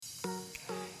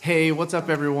Hey, what's up,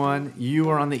 everyone? You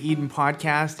are on the Eden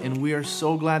Podcast, and we are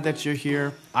so glad that you're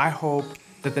here. I hope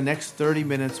that the next 30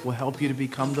 minutes will help you to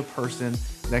become the person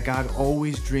that God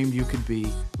always dreamed you could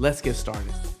be. Let's get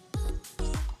started.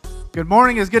 Good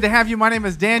morning. It's good to have you. My name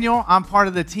is Daniel. I'm part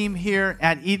of the team here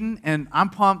at Eden, and I'm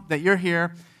pumped that you're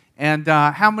here. And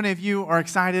how many of you are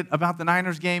excited about the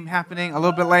Niners game happening a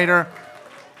little bit later?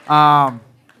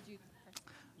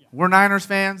 We're Niners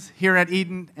fans here at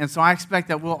Eden, and so I expect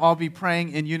that we'll all be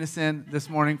praying in unison this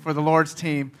morning for the Lord's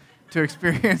team to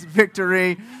experience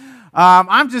victory.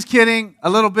 I'm just kidding a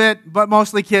little bit, but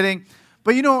mostly kidding.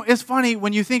 But you know, it's funny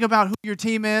when you think about who your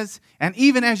team is, and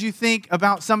even as you think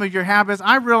about some of your habits,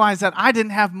 I realized that I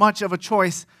didn't have much of a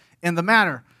choice in the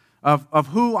matter of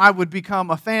who I would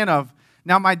become a fan of.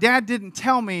 Now, my dad didn't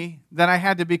tell me that I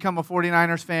had to become a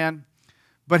 49ers fan,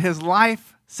 but his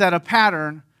life set a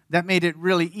pattern that made it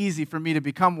really easy for me to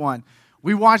become one.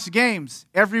 We watched games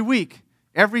every week,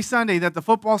 every Sunday that the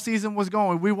football season was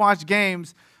going. We watched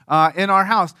games in our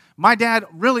house. My dad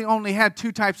really only had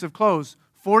two types of clothes,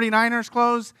 49ers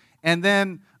clothes and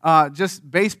then just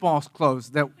baseball clothes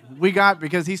that we got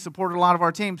because he supported a lot of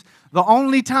our teams. The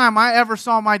only time I ever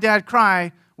saw my dad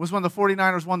cry was when the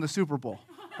 49ers won the Super Bowl.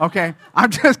 Okay?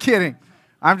 I'm just kidding.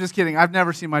 I've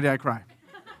never seen my dad cry.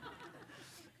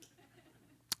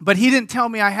 But he didn't tell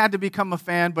me I had to become a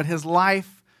fan, but his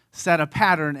life set a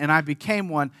pattern, and I became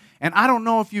one. And I don't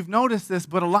know if you've noticed this,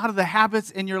 but a lot of the habits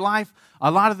in your life,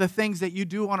 a lot of the things that you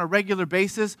do on a regular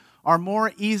basis are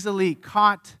more easily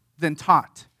caught than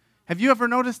taught. Have you ever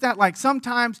noticed that? Like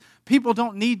sometimes people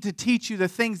don't need to teach you the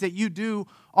things that you do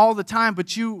all the time,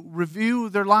 but you review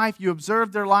their life, you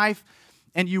observe their life,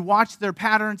 and you watch their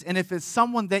patterns, and if it's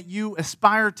someone that you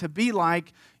aspire to be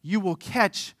like, you will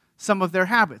catch some of their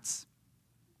habits.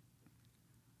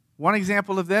 One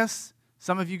example of this,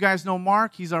 some of you guys know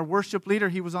Mark. He's our worship leader.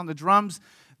 He was on the drums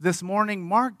this morning.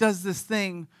 Mark does this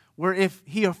thing where if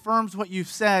he affirms what you've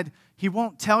said, he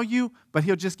won't tell you, but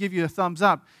he'll just give you a thumbs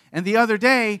up. And the other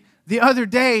day,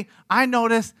 I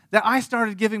noticed that I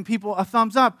started giving people a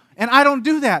thumbs up, and I don't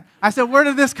do that. I said, where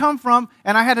did this come from?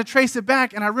 And I had to trace it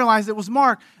back, and I realized it was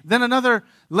Mark. Then another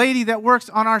lady that works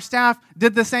on our staff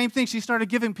did the same thing. She started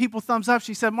giving people thumbs up.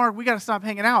 She said, Mark, we got to stop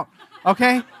hanging out,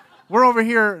 okay? We're over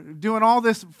here doing all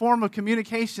this form of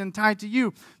communication tied to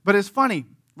you. But it's funny,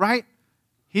 right?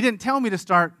 He didn't tell me to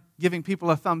start giving people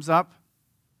a thumbs up.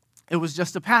 It was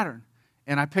just a pattern,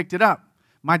 and I picked it up.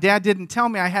 My dad didn't tell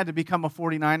me I had to become a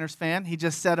 49ers fan. He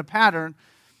just set a pattern,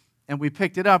 and we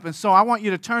picked it up. And so I want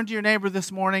you to turn to your neighbor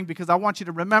this morning because I want you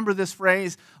to remember this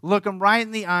phrase, look them right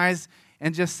in the eyes,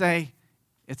 and just say,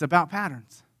 it's about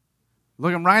patterns.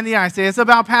 Look them right in the eyes. Say, it's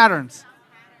about patterns.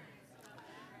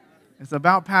 It's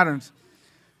about patterns.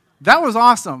 That was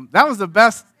awesome. That was the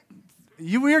best.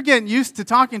 We are getting used to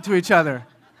talking to each other.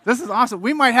 This is awesome.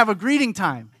 We might have a greeting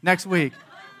time next week.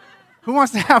 Who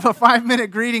wants to have a 5-minute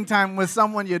greeting time with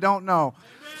someone you don't know?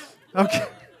 Okay.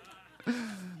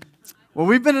 Well,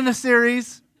 we've been in a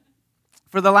series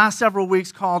for the last several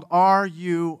weeks called Are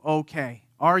You Okay?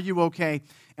 Are You Okay?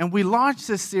 And we launched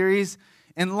this series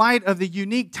in light of the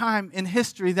unique time in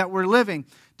history that we're living.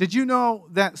 Did you know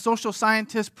that social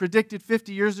scientists predicted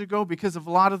 50 years ago because of a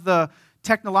lot of the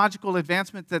technological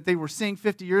advancement that they were seeing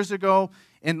 50 years ago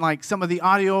in like some of the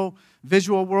audio,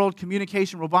 visual world,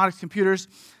 communication, robotics, computers,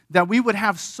 that we would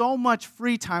have so much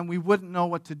free time we wouldn't know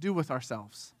what to do with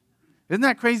ourselves? Isn't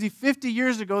that crazy? 50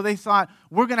 years ago, they thought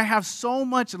we're going to have so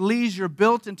much leisure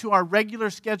built into our regular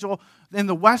schedule in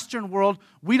the Western world,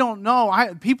 we don't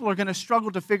know. People are going to struggle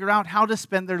to figure out how to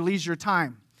spend their leisure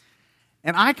time.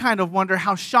 And I kind of wonder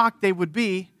how shocked they would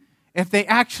be if they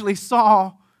actually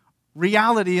saw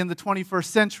reality in the 21st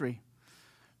century.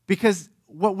 Because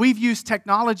what we've used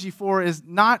technology for is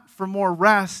not for more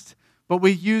rest, but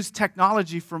we use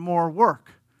technology for more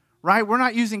work. Right? We're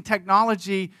not using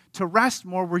technology to rest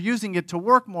more. We're using it to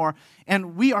work more.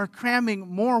 And we are cramming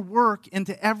more work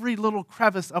into every little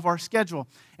crevice of our schedule.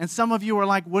 And some of you are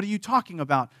like, what are you talking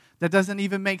about? That doesn't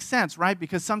even make sense, right?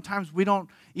 Because sometimes we don't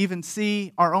even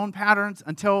see our own patterns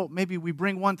until maybe we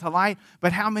bring one to light.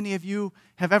 But how many of you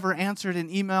have ever answered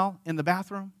an email in the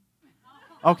bathroom?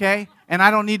 Okay? And I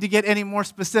don't need to get any more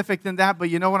specific than that, but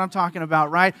you know what I'm talking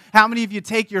about, right? How many of you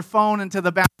take your phone into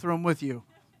the bathroom with you?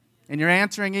 And you're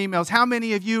answering emails. How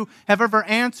many of you have ever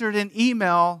answered an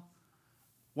email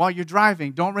while you're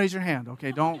driving? Don't raise your hand,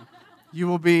 okay? Don't.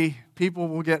 People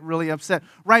will get really upset,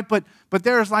 right? But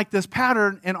there is like this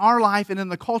pattern in our life and in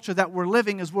the culture that we're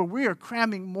living is where we are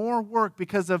cramming more work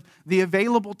because of the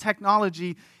available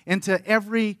technology into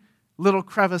every little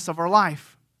crevice of our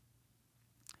life.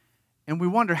 And we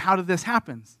wonder, how did this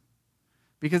happen?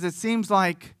 Because it seems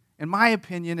like in my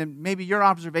opinion, and maybe your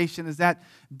observation, is that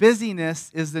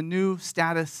busyness is the new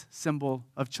status symbol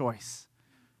of choice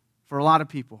for a lot of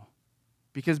people.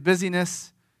 Because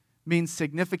busyness means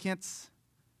significance,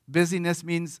 busyness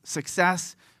means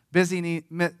success,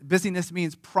 busyness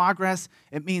means progress,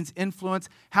 it means influence.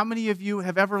 How many of you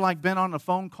have ever been on a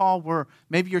phone call where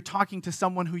maybe you're talking to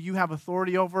someone who you have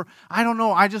authority over? I don't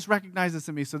know, I just recognize this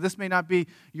in me, so this may not be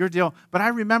your deal. But I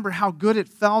remember how good it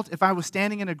felt if I was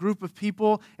standing in a group of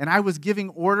people and I was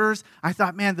giving orders. I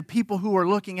thought, man, the people who are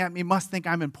looking at me must think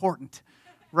I'm important,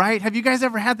 right? Have you guys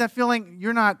ever had that feeling?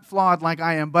 You're not flawed like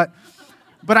I am, but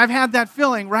I've had that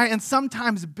feeling, right? And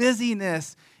sometimes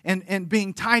busyness and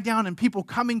being tied down and people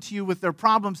coming to you with their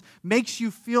problems makes you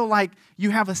feel like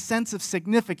you have a sense of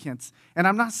significance. And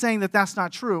I'm not saying that that's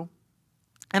not true.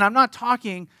 And I'm not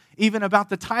talking even about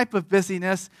the type of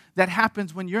busyness that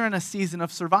happens when you're in a season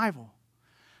of survival.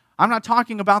 I'm not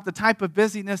talking about the type of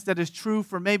busyness that is true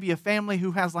for maybe a family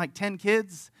who has 10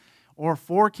 kids or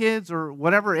 4 kids or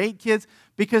whatever, 8 kids,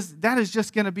 because that is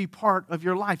just going to be part of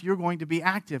your life. You're going to be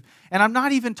active. And I'm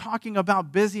not even talking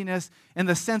about busyness in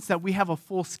the sense that we have a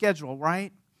full schedule,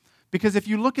 right? Because if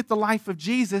you look at the life of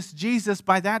Jesus, Jesus,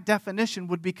 by that definition,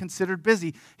 would be considered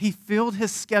busy. He filled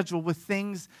his schedule with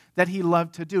things that he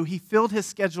loved to do. He filled his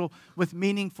schedule with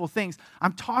meaningful things.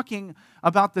 I'm talking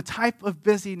about the type of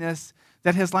busyness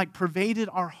that has pervaded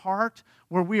our heart,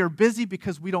 where we are busy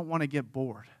because we don't want to get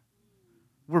bored.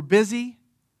 We're busy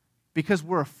because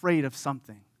we're afraid of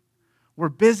something. We're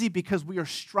busy because we are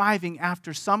striving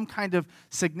after some kind of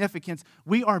significance.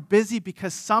 We are busy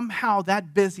because somehow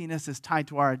that busyness is tied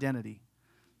to our identity.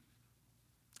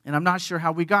 And I'm not sure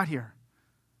how we got here.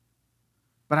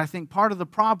 But I think part of the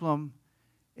problem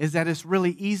is that it's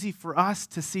really easy for us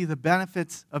to see the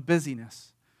benefits of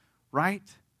busyness, right?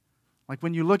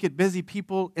 When you look at busy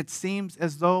people, it seems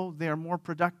as though they are more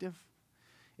productive.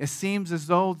 It seems as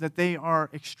though that they are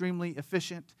extremely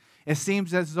efficient. It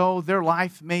seems as though their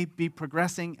life may be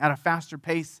progressing at a faster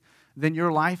pace than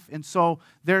your life. And so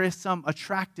there is some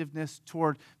attractiveness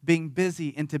toward being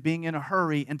busy and to being in a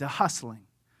hurry and to hustling.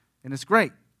 And it's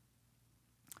great.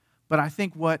 But I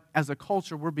think what, as a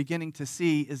culture, we're beginning to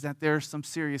see is that there are some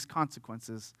serious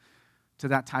consequences to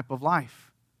that type of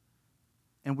life.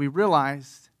 And we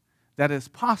realized that it's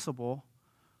possible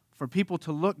for people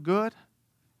to look good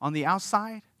on the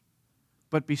outside,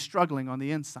 but be struggling on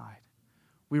the inside.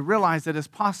 We realize that it's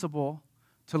possible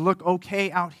to look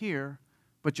okay out here,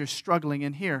 but you're struggling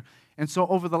in here. And so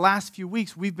over the last few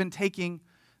weeks, we've been taking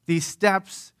these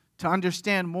steps to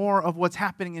understand more of what's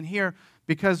happening in here,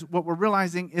 because what we're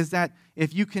realizing is that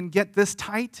if you can get this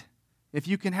tight, if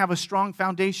you can have a strong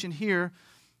foundation here,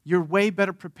 you're way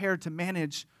better prepared to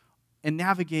manage and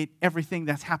navigate everything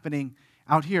that's happening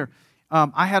out here.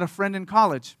 I had a friend in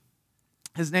college.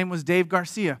 His name was Dave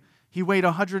Garcia. He weighed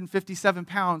 157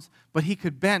 pounds, but he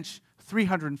could bench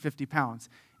 350 pounds.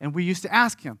 And we used to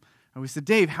ask him, and we said,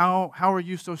 Dave, how are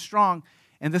you so strong?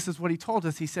 And this is what he told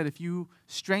us. He said, if you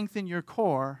strengthen your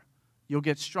core, you'll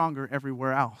get stronger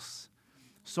everywhere else.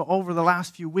 So over the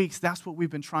last few weeks, that's what we've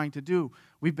been trying to do.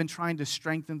 We've been trying to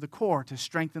strengthen the core, to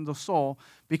strengthen the soul,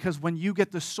 because when you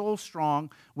get the soul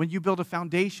strong, when you build a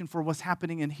foundation for what's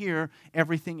happening in here,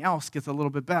 everything else gets a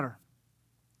little bit better.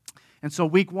 And so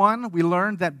week 1, we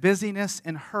learned that busyness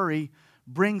and hurry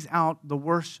brings out the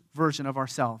worst version of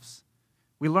ourselves.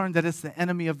 We learned that it's the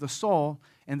enemy of the soul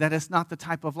and that it's not the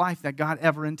type of life that God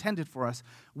ever intended for us.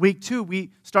 Week 2,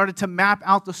 we started to map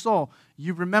out the soul.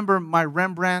 You remember my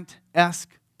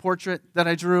Rembrandt-esque portrait that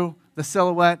I drew, the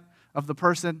silhouette of the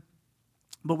person?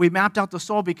 But we mapped out the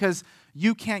soul because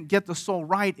you can't get the soul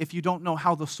right if you don't know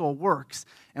how the soul works.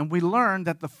 And we learned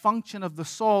that the function of the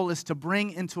soul is to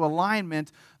bring into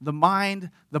alignment the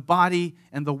mind, the body,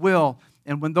 and the will.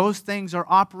 And when those things are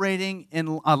operating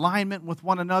in alignment with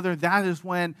one another, that is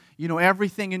when,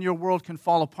 everything in your world can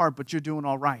fall apart, but you're doing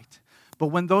all right. But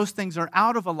when those things are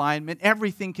out of alignment,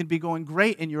 everything can be going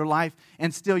great in your life,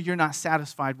 and still you're not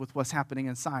satisfied with what's happening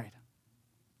inside.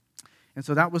 And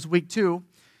so that was week 2.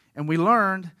 And we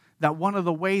learned that one of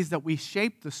the ways that we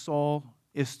shape the soul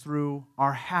is through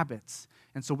our habits.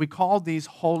 And so we called these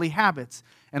holy habits.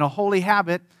 And a holy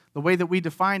habit, the way that we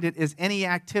defined it, is any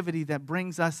activity that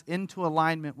brings us into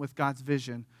alignment with God's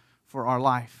vision for our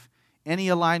life. Any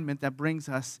alignment that brings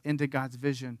us into God's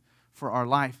vision for our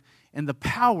life. And the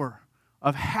power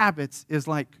of habits is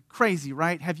crazy,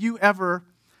 right? Have you ever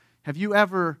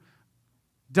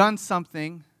done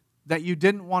something that you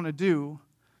didn't want to do,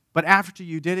 but after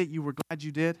you did it, you were glad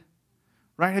you did?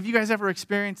 Right? Have you guys ever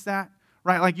experienced that?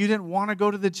 Right? You didn't want to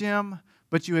go to the gym,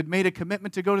 but you had made a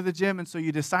commitment to go to the gym, and so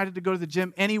you decided to go to the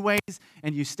gym anyways,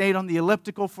 and you stayed on the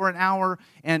elliptical for an hour,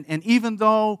 and even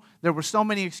though there were so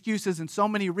many excuses and so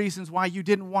many reasons why you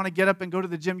didn't want to get up and go to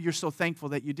the gym, you're so thankful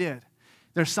that you did.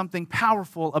 There's something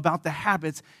powerful about the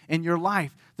habits in your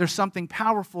life. There's something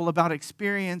powerful about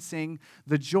experiencing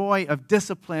the joy of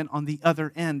discipline on the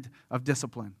other end of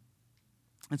discipline.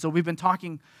 And so we've been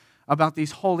talking about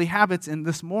these holy habits, and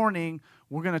this morning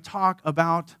we're going to talk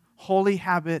about holy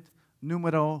habit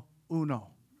numero uno.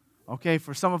 Okay,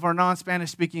 for some of our non-Spanish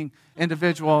speaking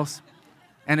individuals,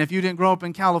 and if you didn't grow up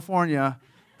in California,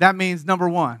 that means number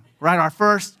one, right? Our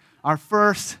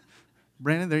first,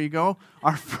 Brandon, there you go.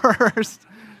 Our first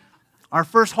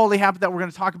holy habit that we're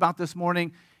going to talk about this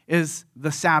morning is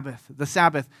the Sabbath. The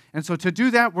Sabbath. And so to do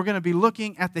that, we're going to be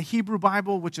looking at the Hebrew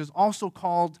Bible, which is also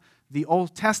called the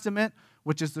Old Testament,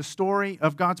 which is the story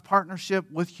of God's partnership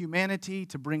with humanity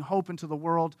to bring hope into the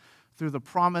world through the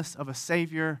promise of a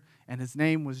Savior, and his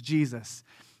name was Jesus.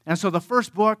 And so the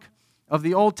first book of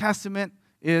the Old Testament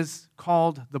is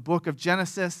called the book of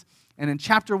Genesis. And in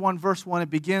chapter 1, verse 1, it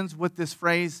begins with this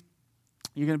phrase.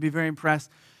 You're going to be very impressed.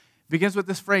 It begins with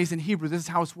this phrase in Hebrew. This is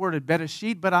how it's worded.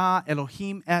 Bereshit bara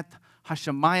Elohim et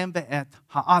hashamayim ve'et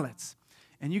ha'aretz.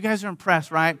 And you guys are impressed,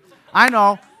 right? I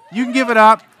know. You can give it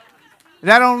up.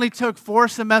 That only took 4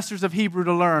 semesters of Hebrew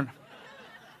to learn.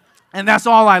 And that's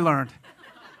all I learned.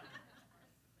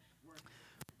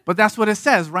 But that's what it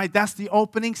says, right? That's the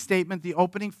opening statement, the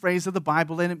opening phrase of the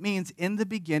Bible. And it means, in the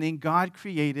beginning, God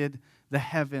created the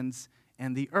heavens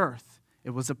and the earth.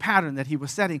 It was a pattern that he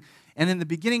was setting. And in the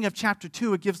beginning of chapter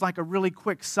 2, it gives like a really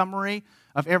quick summary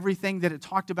of everything that it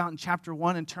talked about in chapter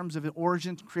 1 in terms of the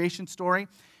origin creation story.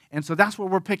 And so that's what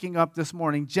we're picking up this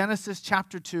morning. Genesis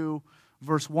chapter 2,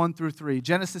 verse 1 through 3.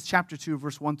 Genesis chapter 2,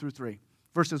 verse 1 through 3.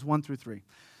 Verses 1 through 3.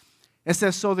 It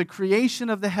says, "So the creation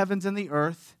of the heavens and the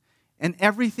earth and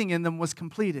everything in them was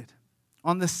completed.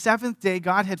 On the 7th day,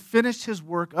 God had finished his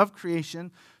work of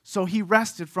creation, so he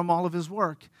rested from all of his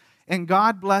work. And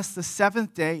God blessed the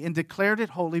 7th day and declared it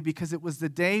holy because it was the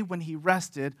day when he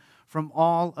rested from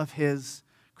all of his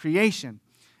creation."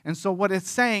 And so what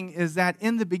it's saying is that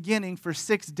in the beginning, for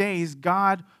 6 days,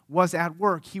 God was at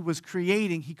work. He was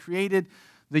creating. He created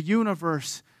the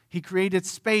universe. He created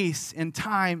space and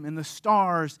time and the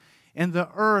stars and the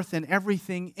earth and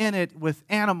everything in it, with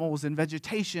animals and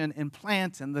vegetation and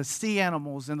plants and the sea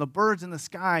animals and the birds in the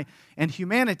sky and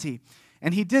humanity.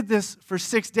 And he did this for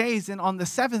 6 days, and on the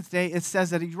 7th day, it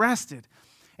says that he rested.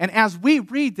 And as we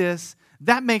read this,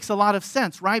 that makes a lot of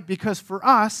sense, right? Because for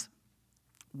us,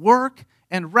 work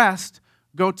and rest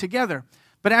go together.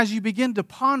 But as you begin to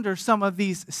ponder some of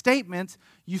these statements,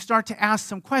 you start to ask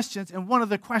some questions. And one of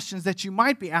the questions that you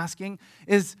might be asking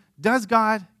is, does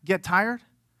God get tired?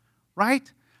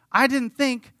 Right? I didn't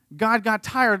think God got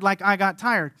tired like I got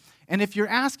tired. And if you're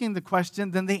asking the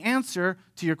question, then the answer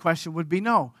to your question would be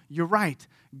no. You're right.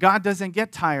 God doesn't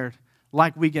get tired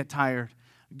like we get tired.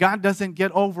 God doesn't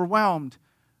get overwhelmed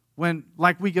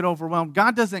like we get overwhelmed.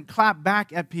 God doesn't clap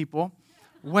back at people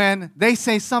when they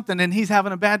say something and he's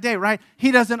having a bad day, right?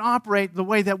 He doesn't operate the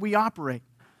way that we operate.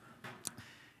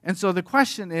 And so the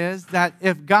question is that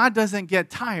if God doesn't get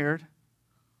tired,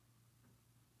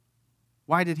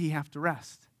 why did he have to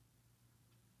rest?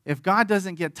 If God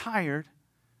doesn't get tired,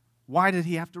 why did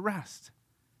he have to rest?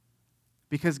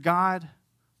 Because God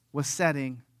was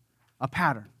setting a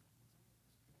pattern.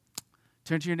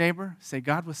 Turn to your neighbor, say,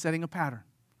 God was setting a pattern.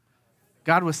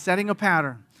 God was setting a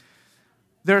pattern.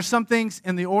 There are some things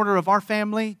in the order of our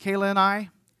family, Kayla and I,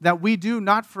 that we do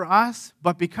not for us,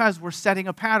 but because we're setting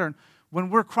a pattern. When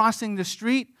we're crossing the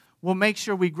street, we'll make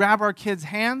sure we grab our kids'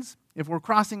 hands if we're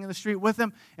crossing in the street with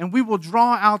them, and we will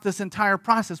draw out this entire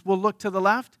process. We'll look to the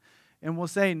left, and we'll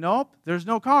say, nope, there's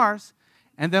no cars.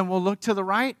 And then we'll look to the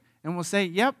right, and we'll say,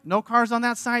 yep, no cars on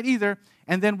that side either.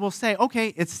 And then we'll say, okay,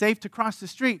 it's safe to cross the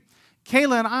street.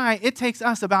 Kayla and I, it takes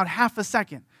us about half a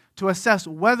second to assess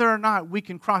whether or not we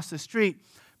can cross the street.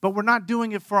 But we're not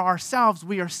doing it for ourselves.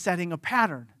 We are setting a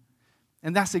pattern.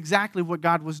 And that's exactly what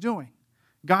God was doing.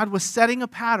 God was setting a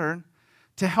pattern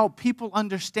to help people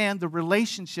understand the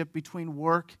relationship between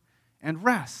work and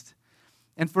rest.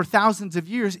 And for thousands of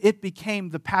years, it became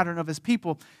the pattern of his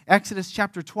people. Exodus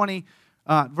chapter 20,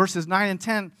 verses 9 and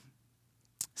 10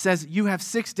 says, "You have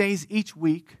 6 days each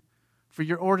week for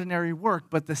your ordinary work,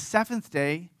 but the 7th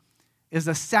day is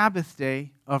a Sabbath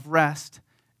day of rest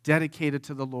dedicated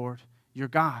to the Lord your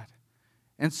God."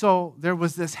 And so there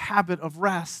was this habit of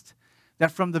rest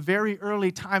that from the very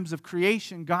early times of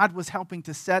creation, God was helping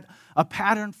to set a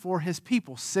pattern for his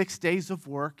people. 6 days of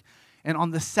work And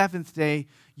on the seventh day,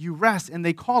 you rest. And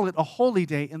they call it a holy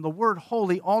day. And the word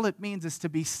holy, all it means is to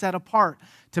be set apart,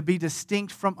 to be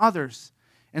distinct from others.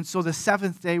 And so the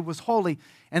seventh day was holy.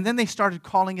 And then they started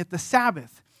calling it the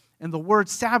Sabbath. And the word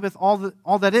Sabbath,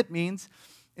 all that it means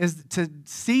is to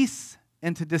cease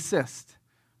and to desist,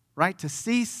 right? To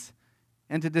cease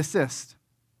and to desist.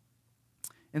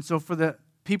 And so for the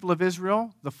people of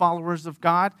Israel, the followers of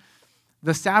God,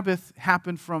 the Sabbath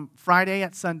happened from Friday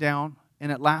at sundown,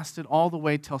 and it lasted all the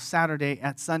way till Saturday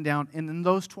at sundown. And in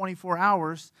those 24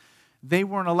 hours, they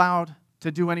weren't allowed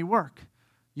to do any work.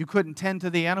 You couldn't tend to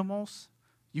the animals.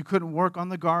 You couldn't work on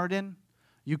the garden.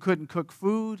 You couldn't cook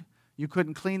food. You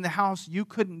couldn't clean the house. You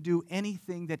couldn't do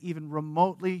anything that even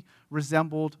remotely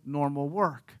resembled normal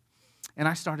work. And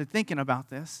I started thinking about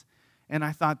this, and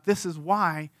I thought, this is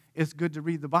why it's good to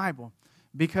read the Bible.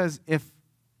 Because if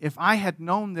I had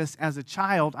known this as a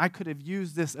child, I could have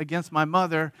used this against my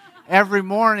mother every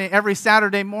morning, every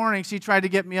Saturday morning. She tried to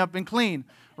get me up and clean,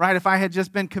 right? If I had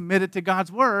just been committed to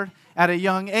God's word at a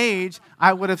young age,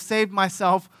 I would have saved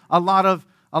myself a lot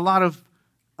of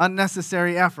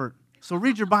unnecessary effort. So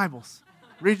read your Bibles.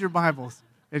 Read your Bibles.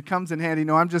 It comes in handy.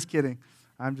 No, I'm just kidding.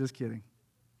 I'm just kidding.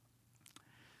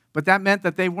 But that meant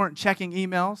that they weren't checking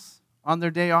emails on their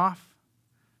day off.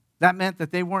 That meant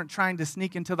that they weren't trying to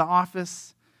sneak into the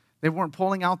office. They weren't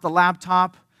pulling out the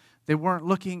laptop. They weren't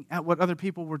looking at what other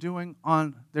people were doing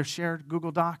on their shared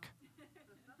Google Doc.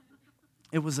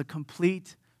 It was a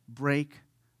complete break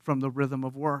from the rhythm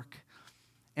of work.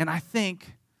 And I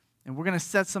think, and we're going to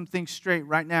set some things straight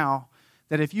right now,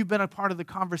 that if you've been a part of the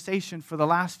conversation for the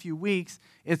last few weeks,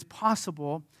 it's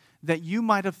possible that you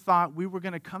might have thought we were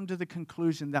going to come to the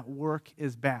conclusion that work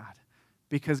is bad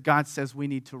because God says we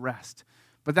need to rest.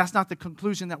 But that's not the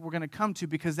conclusion that we're going to come to,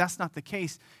 because that's not the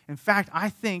case. In fact, I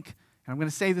think, and I'm going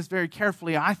to say this very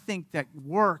carefully, I think that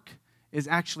work is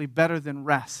actually better than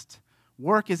rest.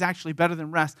 Work is actually better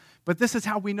than rest. But this is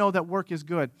how we know that work is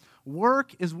good.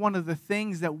 Work is one of the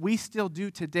things that we still do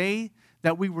today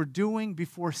that we were doing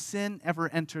before sin ever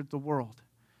entered the world.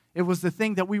 It was the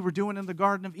thing that we were doing in the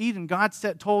Garden of Eden. God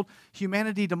told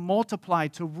humanity to multiply,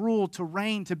 to rule, to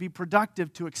reign, to be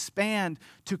productive, to expand,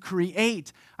 to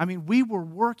create. I mean, we were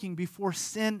working before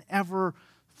sin ever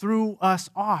threw us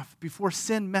off, before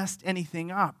sin messed anything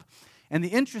up. And the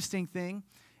interesting thing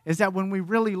is that when we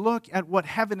really look at what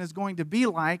heaven is going to be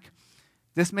like,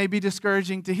 this may be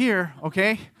discouraging to hear,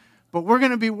 okay? But we're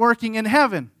going to be working in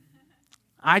heaven.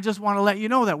 I just want to let you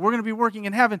know that we're going to be working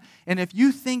in heaven. And if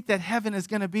you think that heaven is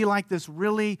going to be like this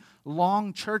really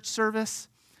long church service,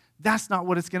 that's not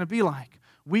what it's going to be like.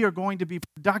 We are going to be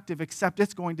productive, except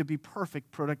it's going to be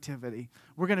perfect productivity.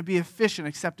 We're going to be efficient,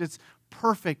 except it's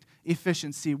perfect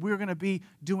efficiency. We're going to be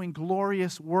doing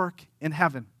glorious work in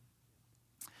heaven.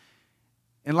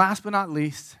 And last but not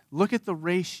least, look at the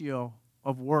ratio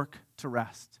of work to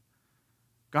rest.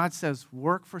 God says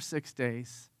work for 6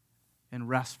 days and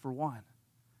rest for 1.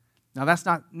 Now, that's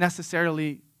not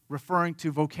necessarily referring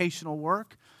to vocational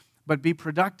work, but be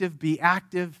productive, be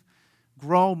active,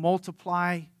 grow,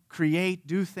 multiply, create,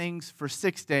 do things for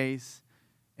 6 days,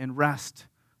 and rest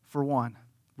for 1.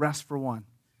 Rest for 1.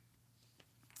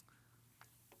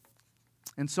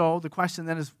 And so the question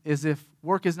then is if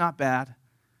work is not bad,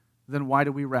 then why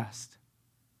do we rest?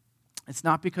 It's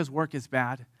not because work is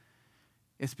bad.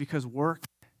 It's because work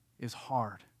is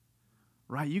hard.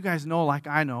 Right? You guys know, like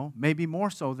I know, maybe more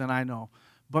so than I know,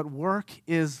 but work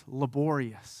is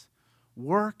laborious.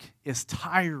 Work is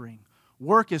tiring.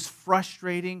 Work is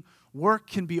frustrating. Work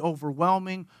can be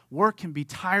overwhelming. Work can be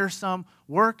tiresome.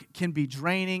 Work can be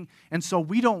draining. And so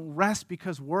we don't rest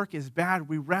because work is bad.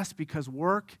 We rest because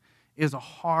work is a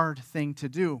hard thing to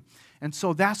do. And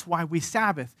so that's why we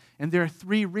Sabbath. And there are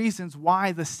 3 reasons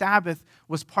why the Sabbath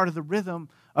was part of the rhythm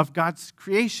of God's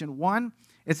creation. 1,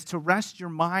 it's to rest your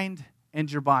mind and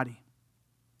your body.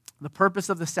 The purpose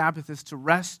of the Sabbath is to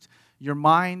rest your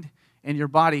mind and your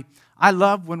body. I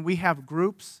love when we have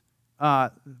groups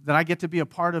that I get to be a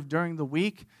part of during the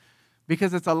week,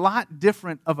 because it's a lot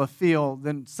different of a feel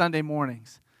than Sunday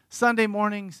mornings. Sunday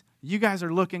mornings, you guys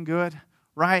are looking good,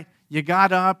 right? You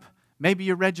got up, maybe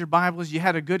you read your Bibles, you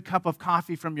had a good cup of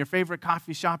coffee from your favorite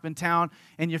coffee shop in town,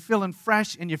 and you're feeling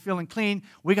fresh and you're feeling clean.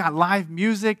 We got live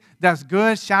music that's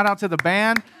good. Shout out to the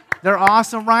band. They're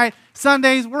awesome, right?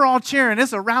 Sundays, we're all cheering.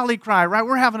 It's a rally cry, right?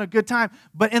 We're having a good time.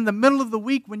 But in the middle of the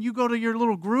week, when you go to your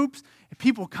little groups,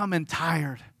 people come in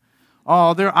tired.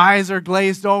 Oh, their eyes are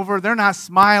glazed over. They're not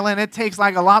smiling. It takes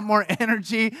like a lot more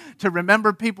energy to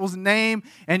remember people's name,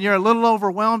 and you're a little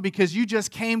overwhelmed because you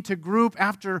just came to group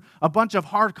after a bunch of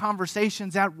hard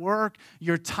conversations at work.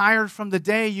 You're tired from the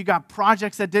day. You got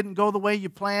projects that didn't go the way you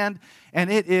planned,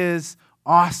 and it is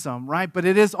awesome, right? But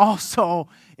it is also,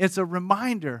 it's a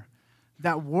reminder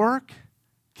that work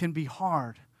can be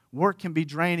hard. Work can be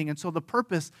draining. And so the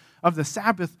purpose of the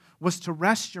Sabbath was to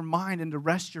rest your mind and to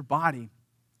rest your body.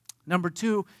 Number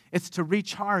two, it's to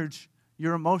recharge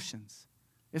your emotions.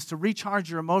 It's to recharge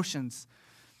your emotions.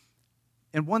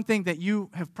 And one thing that you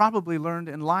have probably learned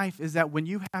in life is that when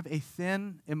you have a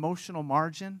thin emotional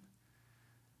margin,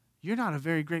 you're not a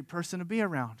very great person to be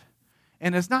around.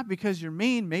 And it's not because you're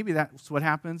mean, maybe that's what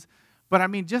happens, but I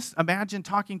mean, just imagine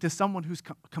talking to someone who's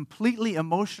completely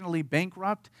emotionally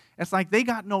bankrupt. It's like they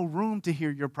got no room to hear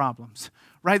your problems,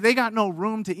 right? They got no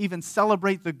room to even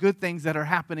celebrate the good things that are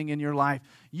happening in your life.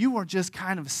 You are just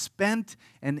kind of spent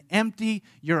and empty.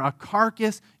 You're a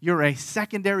carcass. You're a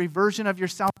secondary version of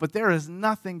yourself, but there is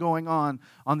nothing going on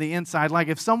the inside. Like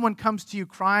if someone comes to you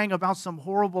crying about some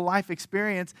horrible life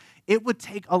experience, it would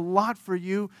take a lot for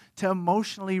you to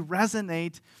emotionally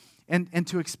resonate and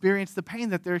to experience the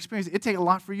pain that they're experiencing. It'd take a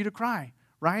lot for you to cry,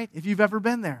 right? If you've ever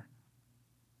been there.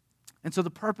 And so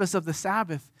the purpose of the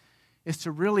Sabbath is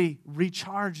to really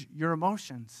recharge your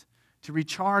emotions, to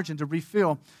recharge and to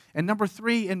refill. And number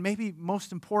three, and maybe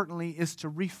most importantly, is to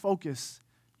refocus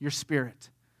your spirit.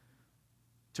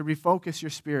 To refocus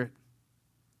your spirit.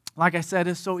 Like I said,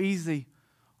 it's so easy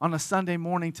on a Sunday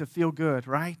morning to feel good,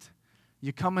 right?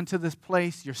 You come into this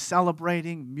place, you're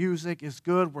celebrating, music is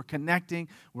good, we're connecting,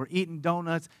 we're eating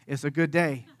donuts, it's a good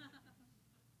day.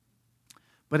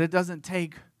 But it doesn't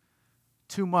take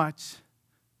too much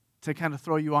to kind of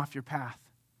throw you off your path,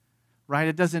 right?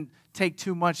 It doesn't take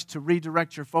too much to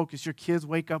redirect your focus. Your kids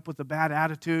wake up with a bad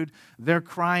attitude, they're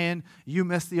crying, you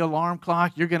miss the alarm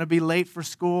clock, you're going to be late for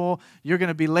school, you're going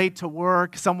to be late to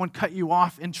work, someone cut you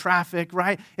off in traffic,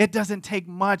 right? It doesn't take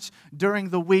much during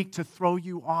the week to throw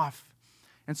you off.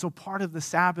 And so part of the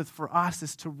Sabbath for us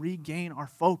is to regain our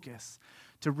focus,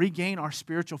 to regain our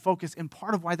spiritual focus. And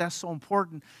part of why that's so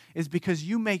important is because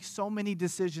you make so many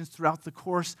decisions throughout the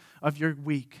course of your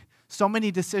week, so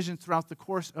many decisions throughout the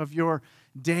course of your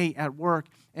day at work.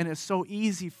 And it's so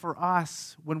easy for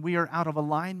us when we are out of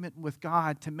alignment with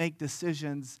God to make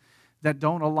decisions that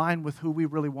don't align with who we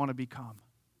really want to become.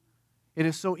 It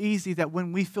is so easy that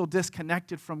when we feel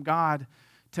disconnected from God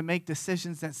to make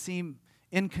decisions that seem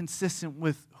inconsistent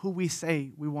with who we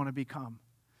say we want to become.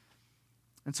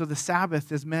 And so the Sabbath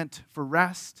is meant for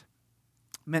rest,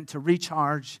 meant to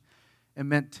recharge, and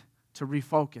meant to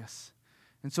refocus.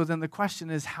 And so then the question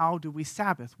is, how do we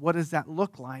Sabbath? What does that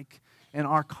look like in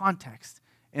our context,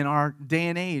 in our day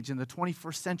and age, in the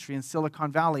 21st century in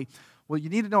Silicon Valley? Well, you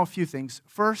need to know a few things.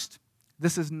 First,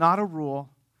 this is not a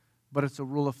rule, but it's a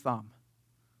rule of thumb.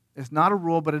 It's not a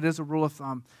rule, but it is a rule of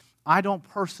thumb. I don't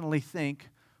personally think,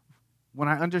 when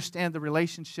I understand the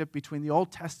relationship between the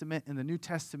Old Testament and the New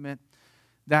Testament,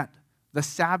 that the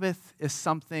Sabbath is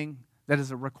something that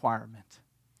is a requirement.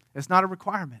 It's not a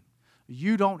requirement.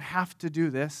 You don't have to do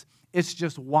this. It's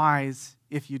just wise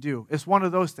if you do. It's one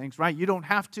of those things, right? You don't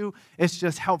have to. It's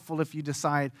just helpful if you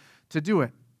decide to do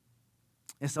it.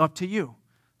 It's up to you.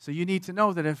 So you need to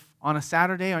know that if on a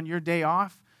Saturday, on your day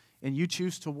off, and you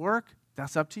choose to work,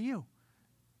 that's up to you.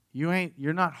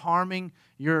 You're not harming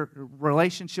your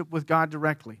relationship with God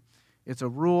directly. It's a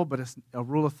rule, but it's a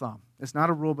rule of thumb. It's not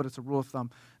a rule, but it's a rule of thumb.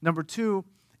 Number two,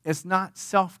 it's not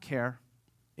self-care.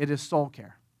 It is soul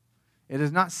care. It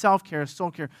is not self-care, it's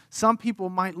soul care. Some people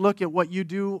might look at what you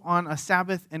do on a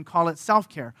Sabbath and call it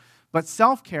self-care. But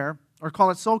self-care, or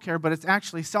call it soul care, but it's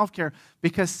actually self-care,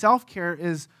 because self-care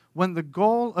is when the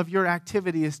goal of your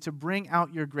activity is to bring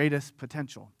out your greatest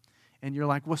potential. And you're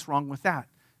like, what's wrong with that?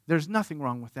 There's nothing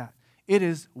wrong with that. It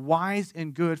is wise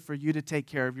and good for you to take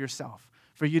care of yourself,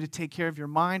 for you to take care of your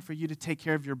mind, for you to take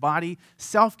care of your body.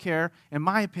 Self-care, in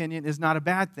my opinion, is not a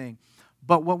bad thing.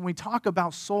 But when we talk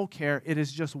about soul care, it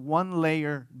is just one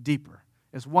layer deeper.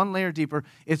 It's one layer deeper.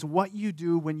 It's what you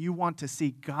do when you want to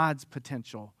see God's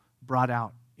potential brought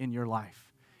out in your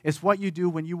life. It's what you do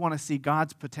when you want to see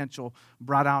God's potential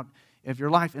brought out of your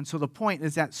life. And so the point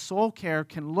is that soul care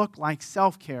can look like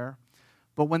self-care,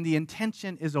 but when the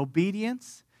intention is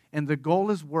obedience and the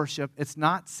goal is worship, it's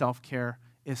not self-care,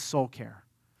 it's soul care.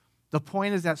 The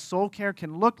point is that soul care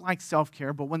can look like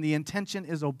self-care, but when the intention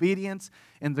is obedience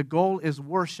and the goal is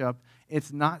worship,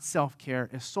 it's not self-care,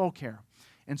 it's soul care.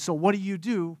 And so what do you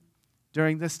do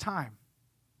during this time?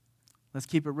 Let's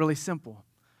keep it really simple.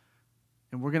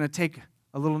 And we're going to take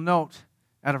a little note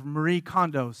out of Marie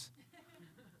Kondo's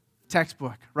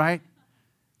textbook, right?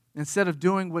 Instead of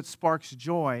doing what sparks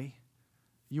joy,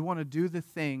 you want to do the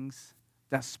things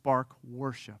that spark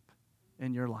worship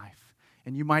in your life.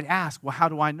 And you might ask, well, how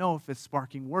do I know if it's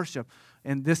sparking worship?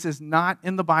 And this is not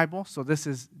in the Bible, so this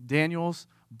is Daniel's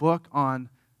book on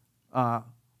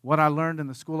what I learned in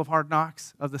the School of Hard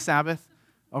Knocks of the Sabbath,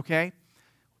 okay?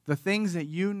 The things that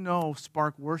you know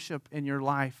spark worship in your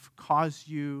life cause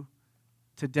you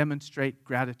to demonstrate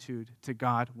gratitude to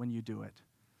God when you do it.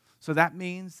 So that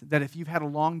means that if you've had a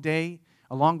long day,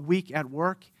 a long week at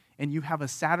work, and you have a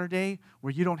Saturday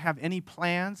where you don't have any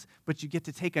plans, but you get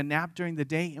to take a nap during the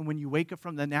day, and when you wake up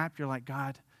from the nap, you're like,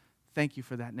 God, thank you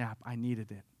for that nap. I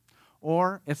needed it.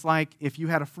 Or it's like if you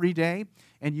had a free day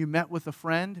and you met with a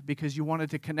friend because you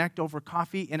wanted to connect over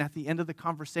coffee, and at the end of the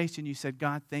conversation you said,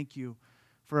 God, thank you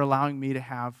for allowing me to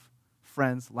have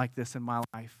friends like this in my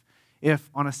life.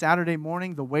 If on a Saturday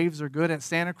morning the waves are good at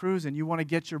Santa Cruz and you want to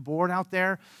get your board out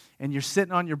there and you're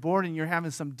sitting on your board and you're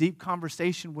having some deep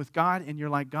conversation with God and you're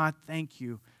like, God, thank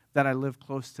you that I live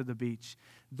close to the beach.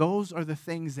 Those are the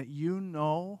things that you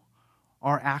know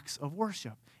are acts of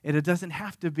worship. And it doesn't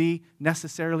have to be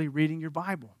necessarily reading your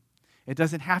Bible. It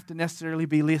doesn't have to necessarily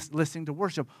be listening to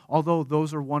worship, although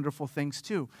those are wonderful things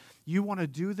too. You want to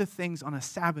do the things on a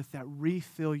Sabbath that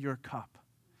refill your cup,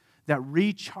 that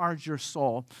recharge your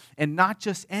soul, and not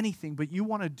just anything, but you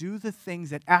want to do the things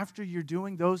that after you're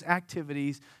doing those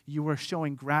activities, you are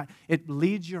showing it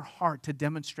leads your heart to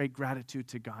demonstrate gratitude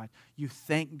to God. You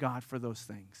thank God for those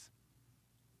things.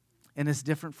 And it's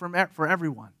different for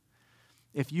everyone.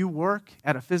 If you work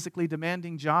at a physically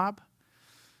demanding job,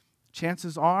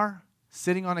 chances are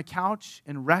sitting on a couch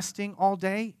and resting all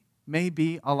day may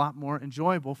be a lot more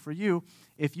enjoyable for you.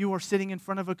 If you are sitting in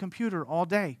front of a computer all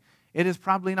day, it is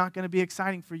probably not going to be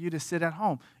exciting for you to sit at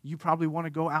home. You probably want to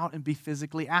go out and be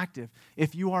physically active.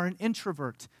 If you are an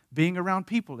introvert, being around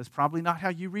people is probably not how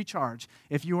you recharge.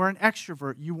 If you are an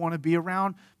extrovert, you want to be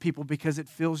around people because it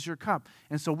fills your cup.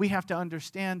 And so we have to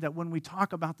understand that when we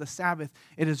talk about the Sabbath,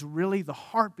 it is really the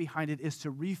heart behind it is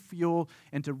to refuel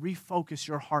and to refocus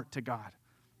your heart to God,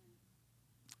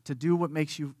 to do what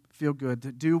makes you feel good,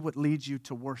 to do what leads you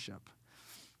to worship.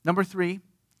 Number 3,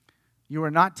 you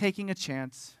are not taking a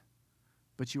chance,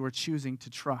 but you are choosing to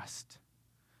trust.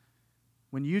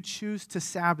 When you choose to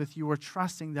Sabbath, you are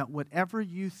trusting that whatever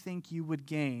you think you would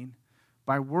gain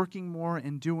by working more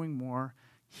and doing more,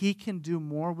 He can do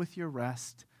more with your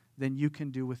rest than you can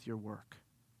do with your work.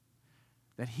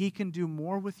 That He can do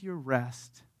more with your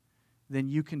rest than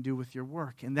you can do with your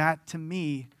work. And that, to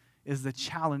me, is the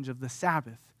challenge of the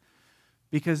Sabbath.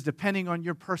 Because depending on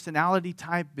your personality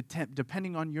type,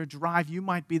 depending on your drive, you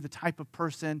might be the type of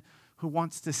person who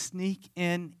wants to sneak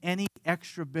in any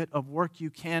extra bit of work you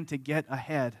can to get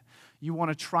ahead. You want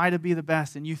to try to be the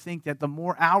best, and you think that the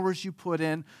more hours you put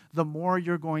in, the more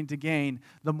you're going to gain.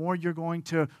 The more you're going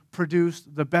to produce,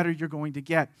 the better you're going to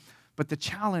get. But the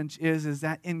challenge is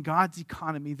that in God's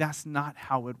economy, that's not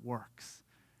how it works.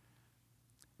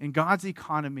 In God's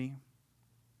economy,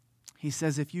 He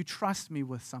says, if you trust me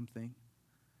with something,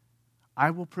 I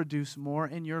will produce more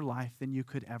in your life than you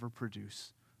could ever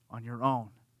produce on your own.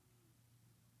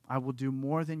 I will do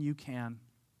more than you can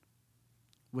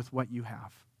with what you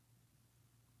have.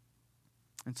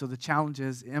 And so the challenge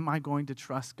is, am I going to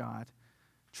trust God?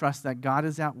 Trust that God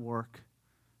is at work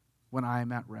when I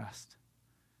am at rest.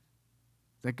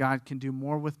 That God can do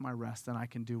more with my rest than I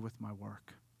can do with my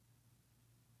work.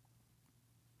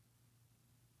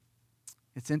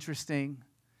 It's interesting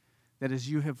that as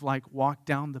you have walked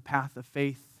down the path of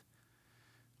faith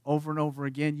over and over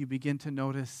again, you begin to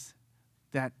notice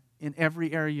that in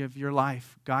every area of your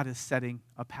life, God is setting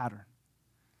a pattern.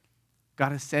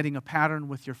 God is setting a pattern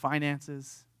with your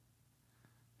finances.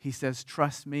 He says,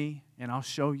 trust me, and I'll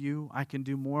show you I can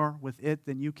do more with it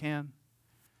than you can.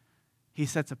 He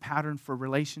sets a pattern for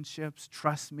relationships.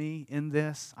 Trust me in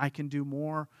this. I can do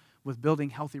more with building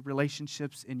healthy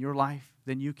relationships in your life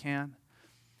than you can.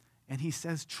 And He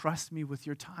says, trust me with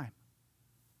your time,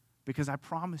 because I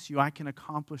promise you I can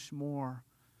accomplish more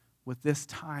with this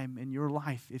time in your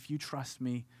life. If you trust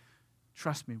me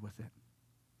with it.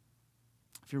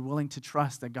 If you're willing to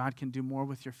trust that God can do more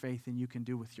with your faith than you can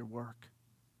do with your work.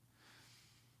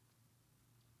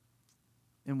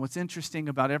 And what's interesting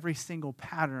about every single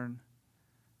pattern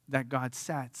that God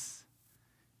sets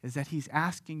is that He's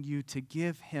asking you to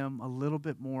give Him a little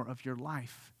bit more of your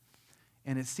life.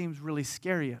 And it seems really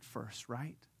scary at first,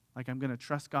 right? Like, I'm going to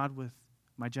trust God with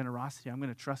my generosity. I'm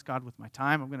going to trust God with my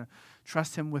time. I'm going to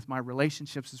trust Him with my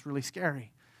relationships. It's really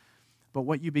scary. But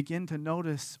what you begin to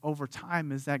notice over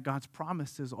time is that God's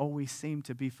promises always seem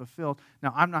to be fulfilled.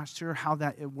 Now, I'm not sure how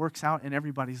it works out in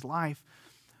everybody's life,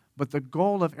 But the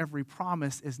goal of every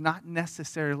promise is not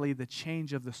necessarily the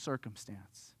change of the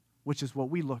circumstance, which is what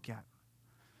we look at.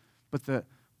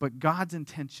 But God's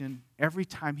intention every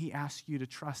time he asks you to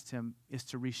trust him is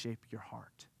to reshape your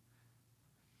heart.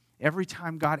 Every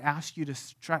time God asks you to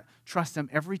trust him,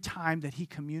 every time that he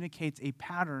communicates a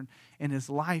pattern in his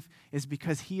life is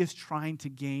because he is trying to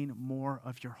gain more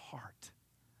of your heart.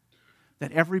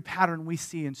 That every pattern we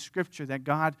see in Scripture that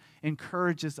God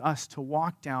encourages us to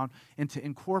walk down and to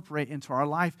incorporate into our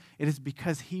life, it is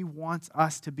because he wants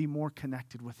us to be more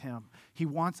connected with him. He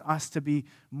wants us to be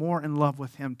more in love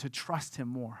with him, to trust him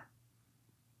more.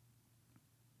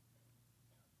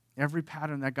 Every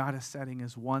pattern that God is setting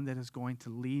is one that is going to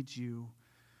lead you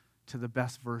to the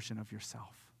best version of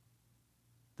yourself.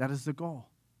 That is the goal.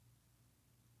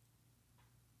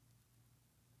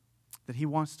 That he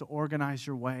wants to organize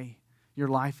your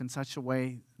life in such a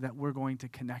way that we're going to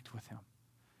connect with him,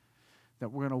 that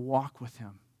we're going to walk with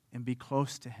him and be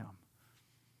close to him.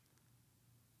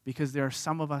 Because there are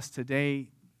some of us today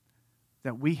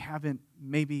that we haven't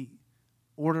maybe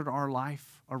ordered our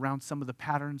life around some of the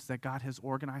patterns that God has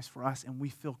organized for us, and we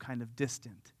feel kind of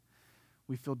distant.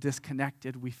 We feel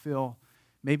disconnected. We feel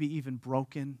maybe even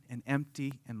broken and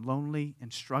empty and lonely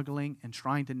and struggling and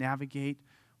trying to navigate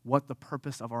what the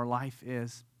purpose of our life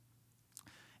is.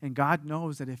 And God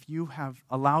knows that if you have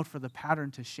allowed for the pattern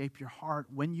to shape your heart,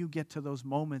 when you get to those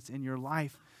moments in your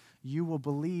life, you will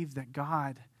believe that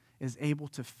God is able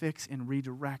to fix and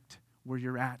redirect where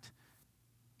you're at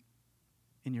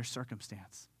in your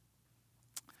circumstance.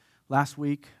 Last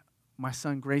week, my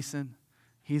son Grayson,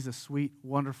 he's a sweet,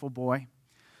 wonderful boy,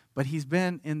 but he's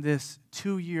been in this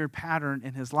 2-year pattern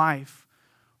in his life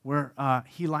where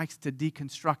he likes to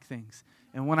deconstruct things.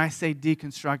 And when I say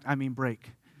deconstruct, I mean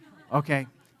break. Okay?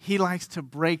 He likes to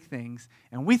break things,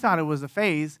 and we thought it was a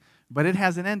phase, but it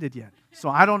hasn't ended yet. So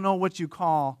I don't know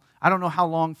I don't know how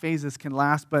long phases can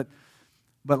last, but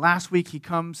last week he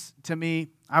comes to me,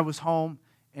 I was home,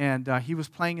 and he was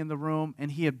playing in the room, and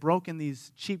he had broken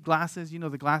these cheap glasses,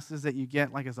 the glasses that you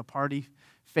get like as a party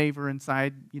favor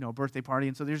inside, birthday party,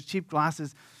 and so there's cheap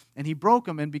glasses, and he broke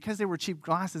them, and because they were cheap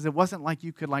glasses, it wasn't like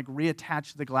you could like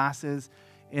reattach the glasses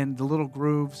in the little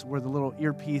grooves where the little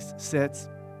earpiece sits.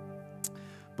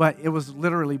 But it was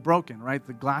literally broken, right?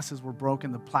 The glasses were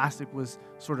broken. The plastic was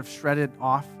sort of shredded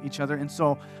off each other. And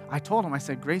so I told him, I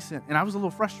said, Grayson, and I was a little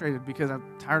frustrated because I'm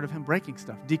tired of him breaking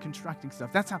stuff, deconstructing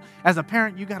stuff. That's how, as a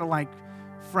parent, you got to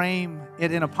frame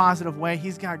it in a positive way.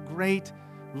 He's got great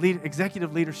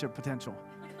executive leadership potential.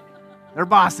 They're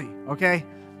bossy, okay?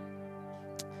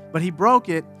 But he broke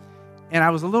it, and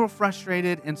I was a little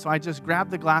frustrated, and so I just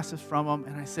grabbed the glasses from him,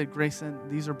 and I said, Grayson,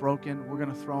 these are broken. We're going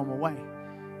to throw them away.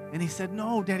 And he said,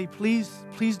 no, Daddy, please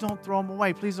don't throw them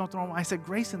away. Please don't throw them away. I said,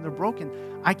 Grayson, they're broken.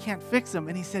 I can't fix them.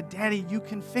 And he said, Daddy, you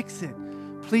can fix it.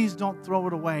 Please don't throw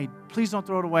it away. Please don't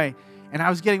throw it away. And I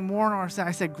was getting more and more upset.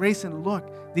 I said, Grayson,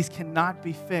 look, these cannot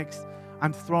be fixed.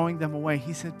 I'm throwing them away.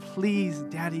 He said, please,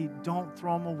 Daddy, don't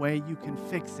throw them away. You can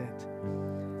fix it.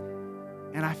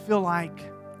 And I feel like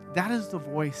that is the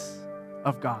voice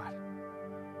of God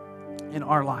in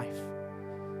our life.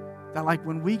 That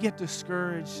when we get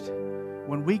discouraged,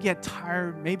 when we get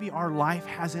tired, maybe our life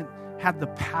hasn't had the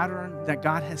pattern that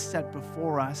God has set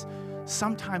before us,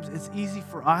 sometimes it's easy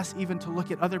for us even to look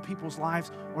at other people's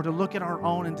lives or to look at our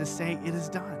own and to say, it is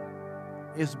done.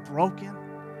 It's broken.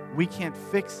 We can't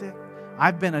fix it.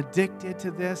 I've been addicted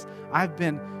to this. I've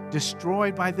been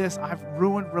destroyed by this. I've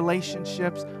ruined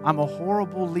relationships. I'm a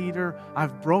horrible leader.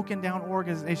 I've broken down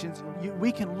organizations.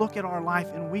 We can look at our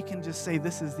life and we can just say,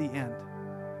 this is the end.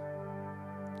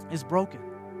 It's broken.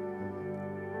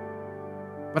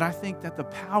 But I think that the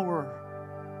power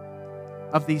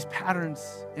of these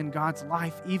patterns in God's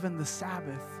life, even the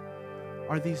Sabbath,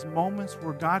 are these moments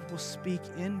where God will speak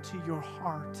into your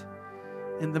heart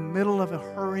in the middle of a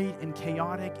hurried and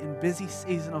chaotic and busy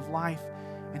season of life,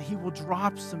 and he will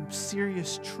drop some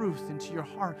serious truth into your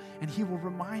heart, and he will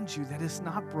remind you that it's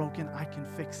not broken, I can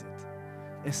fix it.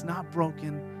 It's not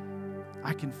broken,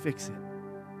 I can fix it.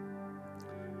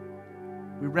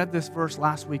 We read this verse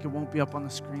last week. It won't be up on the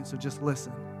screen, so just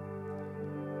listen.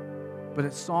 But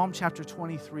it's Psalm chapter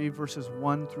 23, verses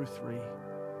 1 through 3.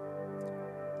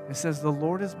 It says, the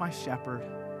Lord is my shepherd.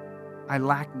 I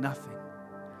lack nothing.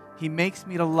 He makes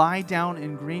me to lie down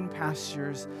in green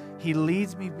pastures. He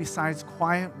leads me beside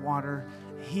quiet water.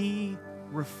 He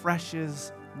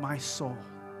refreshes my soul.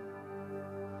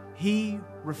 He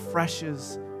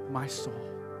refreshes my soul.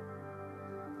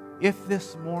 If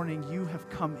this morning you have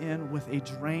come in with a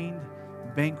drained,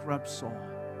 bankrupt soul,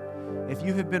 if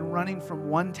you have been running from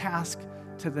one task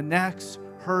to the next,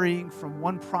 hurrying from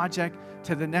one project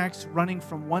to the next, running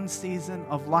from one season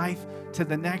of life to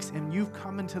the next, and you've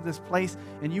come into this place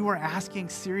and you are asking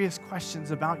serious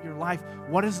questions about your life.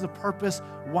 What is the purpose?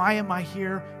 Why am I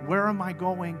here? Where am I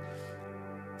going?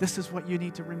 This is what you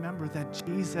need to remember, that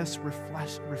Jesus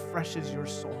refreshes your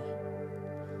soul.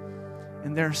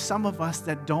 And there are some of us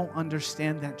that don't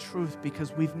understand that truth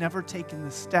because we've never taken the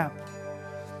step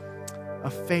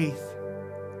of faith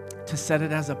to set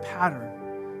it as a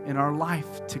pattern in our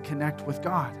life to connect with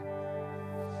God.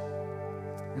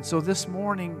 And so this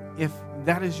morning, if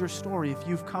that is your story, if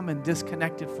you've come and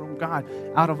disconnected from God,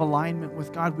 out of alignment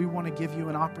with God, we want to give you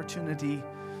an opportunity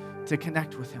to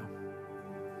connect with Him.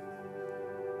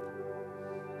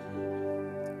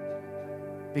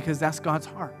 Because that's God's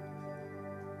heart,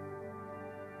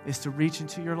 is to reach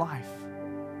into your life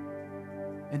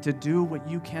and to do what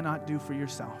you cannot do for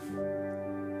yourself.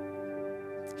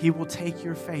 He will take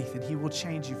your faith and He will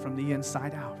change you from the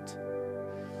inside out.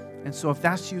 And so if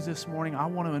that's you this morning, I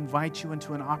want to invite you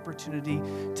into an opportunity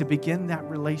to begin that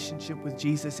relationship with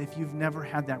Jesus if you've never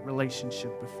had that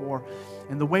relationship before.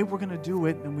 And the way we're going to do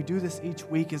it, and we do this each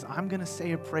week, is I'm going to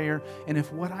say a prayer, and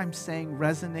if what I'm saying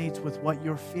resonates with what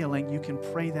you're feeling, you can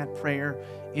pray that prayer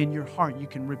in your heart. You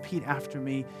can repeat after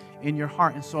me in your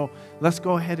heart. And so let's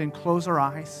go ahead and close our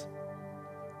eyes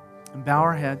and bow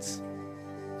our heads.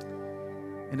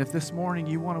 And if this morning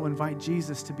you want to invite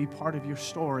Jesus to be part of your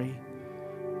story,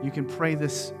 you can pray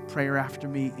this prayer after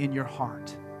me in your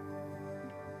heart.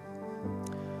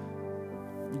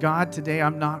 God, today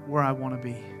I'm not where I want to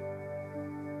be.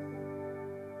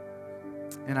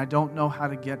 And I don't know how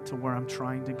to get to where I'm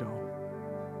trying to go.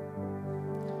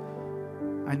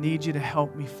 I need you to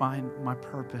help me find my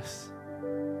purpose.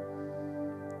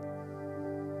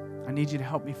 I need you to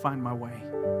help me find my way.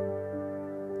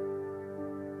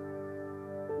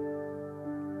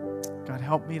 God,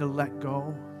 help me to let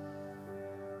go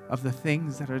of the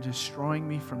things that are destroying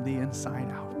me from the inside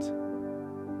out.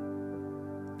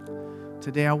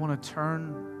 Today I want to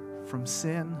turn from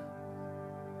sin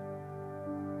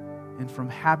and from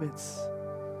habits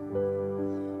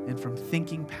and from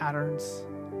thinking patterns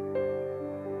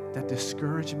that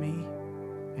discourage me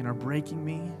and are breaking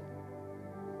me.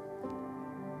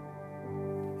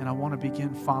 And I want to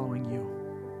begin following you.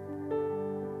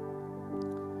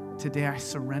 Today I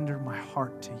surrender my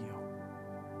heart to you.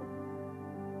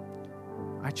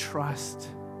 I trust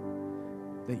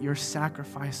that your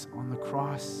sacrifice on the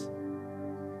cross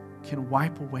can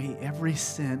wipe away every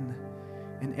sin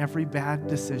and every bad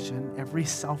decision, every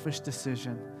selfish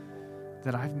decision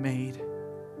that I've made,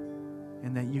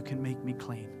 and that you can make me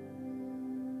clean.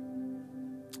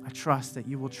 I trust that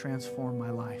you will transform my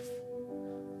life.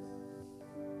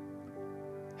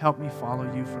 Help me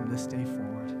follow you from this day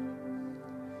forward.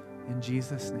 In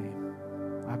Jesus' name,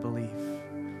 I believe.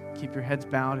 Keep your heads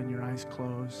bowed and your eyes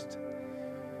closed.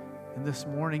 And this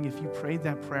morning, if you prayed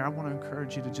that prayer, I want to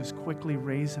encourage you to just quickly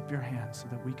raise up your hand so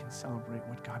that we can celebrate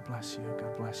what God bless you.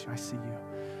 God bless you. I see you.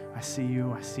 I see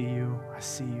you. I see you. I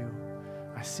see you.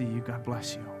 I see you. God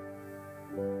bless you.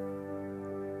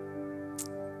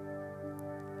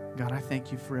 God, I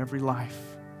thank you for every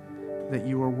life that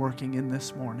you are working in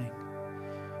this morning.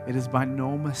 It is by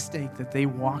no mistake that they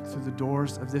walk through the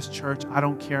doors of this church. I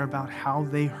don't care about how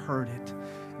they heard it.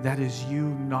 That is you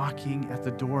knocking at the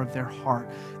door of their heart.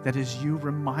 That is you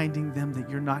reminding them that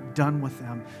you're not done with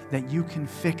them, that you can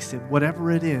fix it. Whatever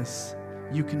it is,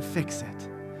 you can fix it.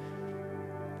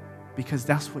 Because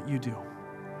that's what you do.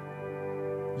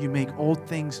 You make old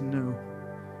things new.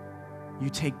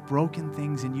 You take broken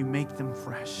things and you make them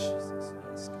fresh.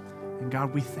 And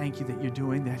God, we thank you that you're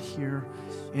doing that here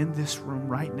in this room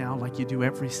right now like you do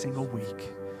every single week.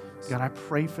 God, I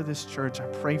pray for this church. I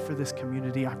pray for this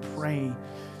community. I pray,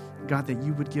 God, that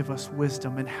you would give us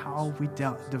wisdom in how we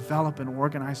develop and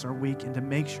organize our week, and to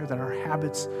make sure that our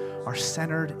habits are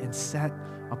centered and set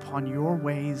upon your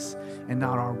ways and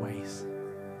not our ways.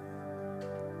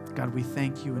 God, we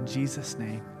thank you in Jesus'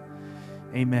 name.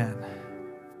 Amen.